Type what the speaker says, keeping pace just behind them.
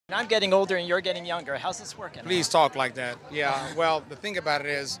I'm getting older and you're getting younger. How's this working? Please talk like that. Yeah, well, the thing about it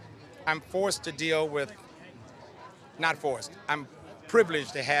is I'm forced to deal with, not forced, I'm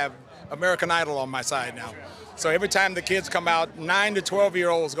privileged to have American Idol on my side now. So every time the kids come out, 9 to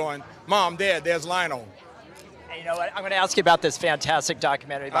 12-year-olds going, Mom, Dad, there's Lionel. Hey, you know what? I'm going to ask you about this fantastic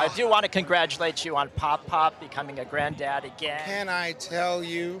documentary, but I do want to congratulate you on Pop Pop becoming a granddad again. Can I tell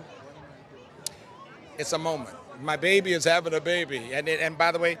you, it's a moment. My baby is having a baby. And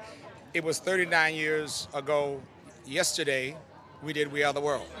by the way, it was 39 years ago yesterday we did We Are the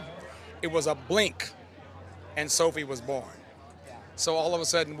World. It was a blink and Sophie was born. So all of a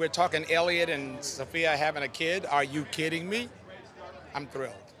sudden we're talking Elliot and Sofia having a kid. Are you kidding me? I'm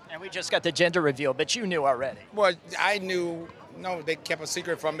thrilled. And we just got the gender reveal, but you knew already. Well, I knew, no, they kept a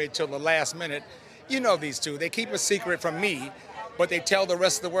secret from me till the last minute. You know these two, they keep a secret from me, but they tell the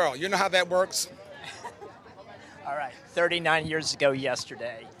rest of the world. You know how that works? All right, 39 years ago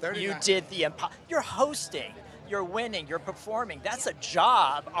yesterday, 39. You did you're hosting, you're winning, you're performing. That's a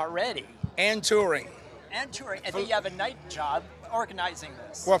job already. And touring. And touring, and then you have a night job organizing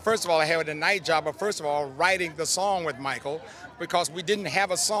this. Well, first of all, I had a night job, but first of all, writing the song with Michael, because we didn't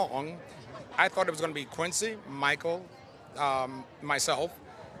have a song. I thought it was going to be Quincy, Michael, myself,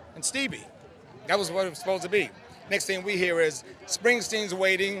 and Stevie. That was what it was supposed to be. Next thing we hear is Springsteen's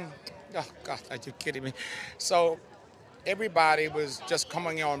waiting. Oh, God, are you kidding me? So everybody was just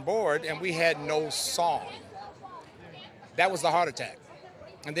coming on board, and we had no song. That was the heart attack.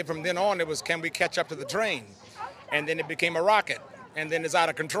 And then from then on, it was, can we catch up to the train? And then it became a rocket, and then it's out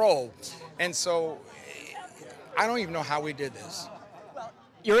of control. And so I don't even know how we did this.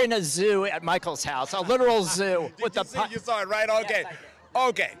 You're in a zoo at Michael's house, a literal zoo. Did you see? You saw it, right? Okay. Yes,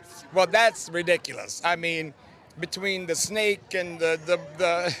 Okay. Well, that's ridiculous. I mean, between the snake and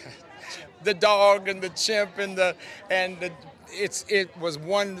the dog and the chimp it was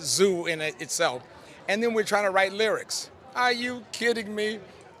one zoo in itself. And then we're trying to write lyrics. Are you kidding me?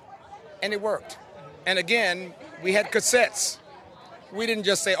 And it worked. And again, we had cassettes. We didn't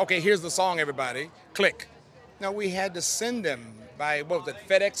just say, okay, here's the song, everybody, click. No, we had to send them by, what was it,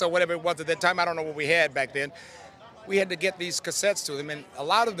 FedEx or whatever it was at that time. I don't know what we had back then. We had to get these cassettes to them, and a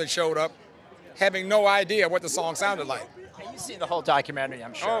lot of them showed up having no idea what the song sounded like. You've seen the whole documentary,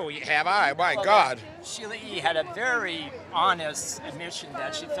 I'm sure. Oh, have I? My God. Sheila E. had a very honest admission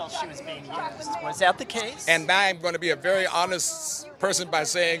that she felt she was being used. Was that the case? And I'm going to be a very honest person by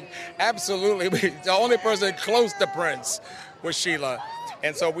saying, absolutely. The only person close to Prince was Sheila.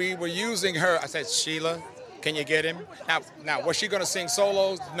 And so we were using her. I said, Sheila, can you get him? Now, was she going to sing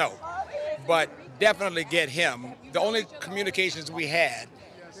solos? No. But definitely get him. The only communications we had,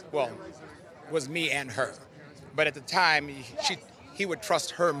 well, was me and her. But at the time, he would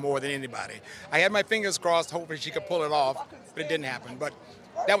trust her more than anybody. I had my fingers crossed, hoping she could pull it off, but it didn't happen. But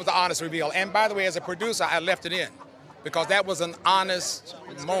that was the honest reveal. And by the way, as a producer, I left it in because that was an honest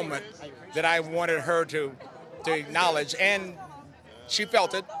moment that I wanted her to acknowledge, and she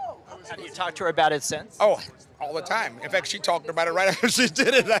felt it. Have you talked to her about it since? Oh, all the time. In fact, she talked about it right after she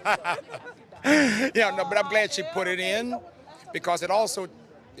did it. Yeah, no, but I'm glad she put it in because it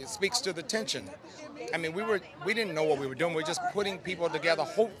speaks to the tension. I mean, we didn't know what we were doing. We were just putting people together.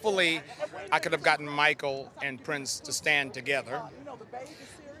 Hopefully, I could have gotten Michael and Prince to stand together.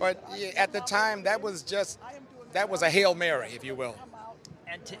 But at the time, that was a Hail Mary, if you will.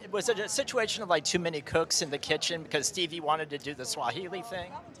 And was it a situation of like too many cooks in the kitchen because Stevie wanted to do the Swahili thing?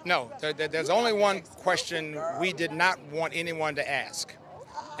 No, there's only one question we did not want anyone to ask.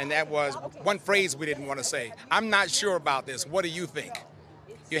 And that was one phrase we didn't want to say. I'm not sure about this. What do you think?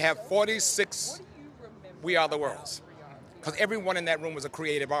 You have 46 We Are the Worlds. Because everyone in that room was a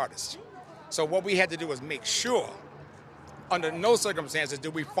creative artist. So what we had to do was make sure, under no circumstances,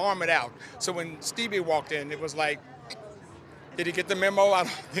 did we farm it out. So when Stevie walked in, it was like, did he get the memo? I don't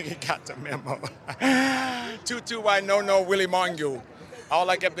think he got the memo. Tutu, I no, Willie Mongu. All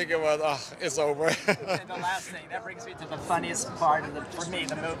I kept thinking was, oh, it's over. And the last thing, that brings me to the funniest part of for me,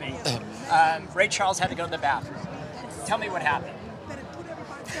 the movie. Ray Charles had to go to the bathroom. Tell me what happened.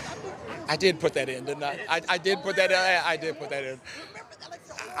 I did put that in, didn't I? I did put that in. I did put that in.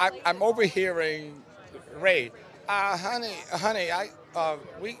 I'm overhearing Ray. Honey,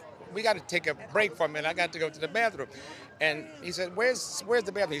 we got to take a break for a minute. I got to go to the bathroom. And he said, where's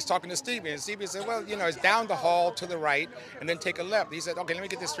the bathroom? He's talking to Stevie. And Stevie said, well, it's down the hall to the right, and then take a left. He said, okay, let me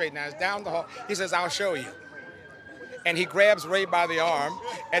get this straight now. It's down the hall. He says, I'll show you. And he grabs Ray by the arm,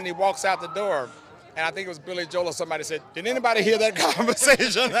 and he walks out the door. And I think it was Billy Joel or somebody said, did anybody hear that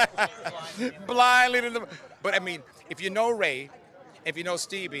conversation? Blindly. But, I mean, if you know Ray, if you know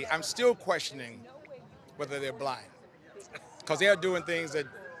Stevie, I'm still questioning whether they're blind. Because they're doing things that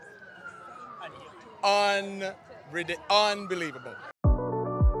unbelievable.